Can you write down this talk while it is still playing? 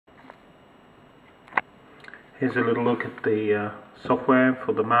Here's a little look at the software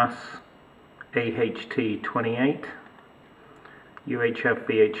for the Maas AHT 28 UHF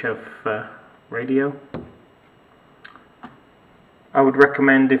VHF radio. I would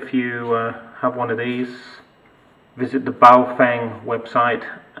recommend, if you have one of these, visit the Baofeng website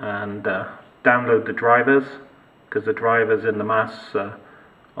and download the drivers, because the drivers in the Maas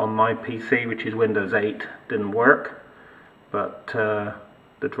on my PC, which is Windows 8, didn't work, but the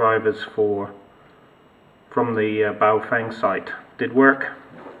drivers from the Baofeng site did work.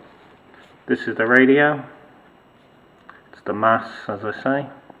 This is the radio. It's the Maas, as I say.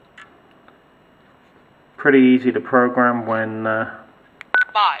 Pretty easy to program when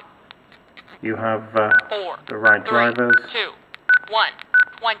you have the right drivers. 2, 1,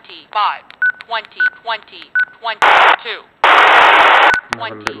 25, 20, 20, 22,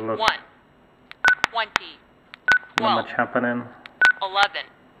 21, 20, 12, not much happening. 11,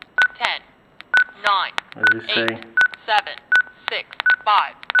 10, 9, as you 8, see. 7, 6,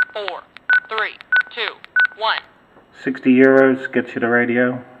 5, 4, 3, 2, 1. €60 gets you the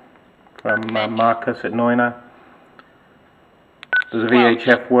radio from Marcus at Noina. There's a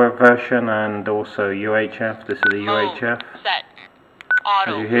VHF Word version and also UHF. This is a UHF. Set.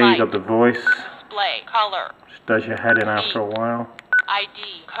 Auto, as you hear, you got the voice. Display, color. Which does your head in after a while.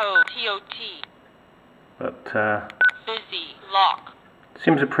 ID, code, TOT. But Busy, lock.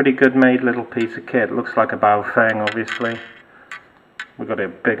 seems a pretty good made little piece of kit. Looks like a Baofeng, obviously. We've got a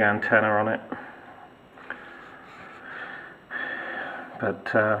big antenna on it.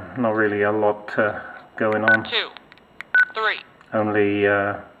 But not really a lot going on. 2, 3. Only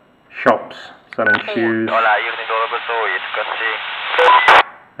shops selling shoes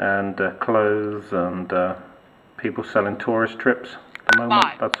and clothes and people selling tourist trips at the moment.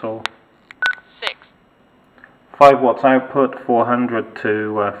 5. That's all. 6. 5 watts output, 400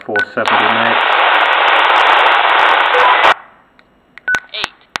 to 470 megs. 8.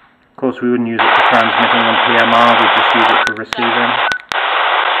 Of course, we wouldn't use it for transmitting on PMR. We just use it for receiving,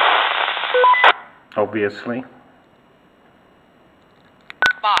 obviously.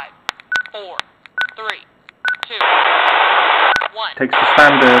 5, 4, 3, 2, 1. Takes the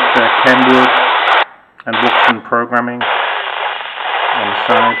standard Kenwood and Wilson programming on the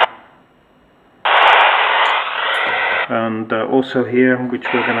side. And also here, which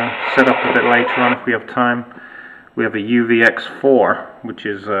we're going to set up a bit later on if we have time, we have a UVX4, which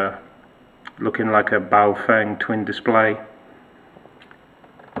is looking like a Baofeng twin display.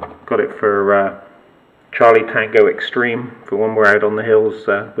 Got it for Charlie Tango Extreme, for when we're out on the hills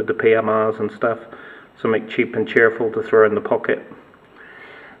with the PMRs and stuff. Something cheap and cheerful to throw in the pocket.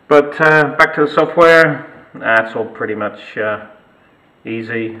 But back to the software. That's all pretty much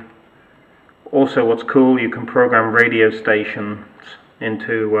easy. Also, what's cool, you can program radio stations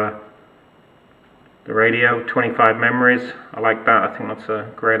into the radio, 25 memories. I like that. I think that's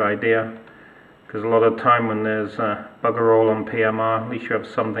a great idea, because a lot of the time when there's bugger all on PMR, at least you have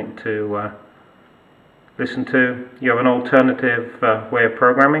something to listen to. You have an alternative way of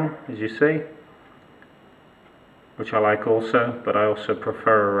programming, as you see, which I like also, but I also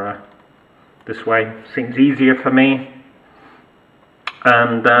prefer this way. Seems easier for me.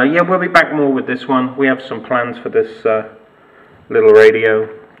 And yeah, we'll be back more with this one. We have some plans for this little radio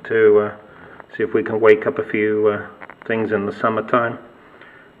to see if we can wake up a few things in the summertime.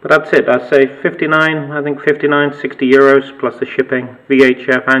 But that's it. I say 59, I think 59, 60 euros plus the shipping,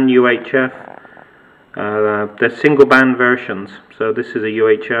 VHF and UHF. They're single band versions, so this is a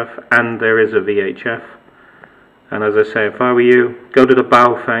UHF and there is a VHF. And as I say, if I were you, go to the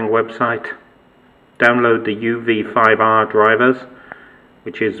Baofeng website, download the UV5R drivers,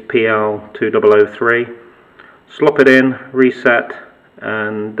 which is PL2003, slop it in, reset,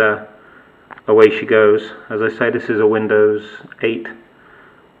 and away she goes. As I say, this is a Windows 8.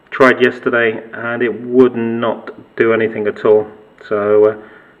 Tried yesterday and it would not do anything at all. So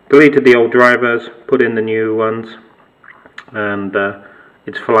deleted the old drivers, put in the new ones, and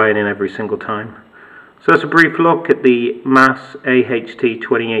it's flying in every single time. So that's a brief look at the Maas AHT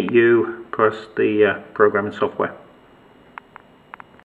 28U plus the programming software.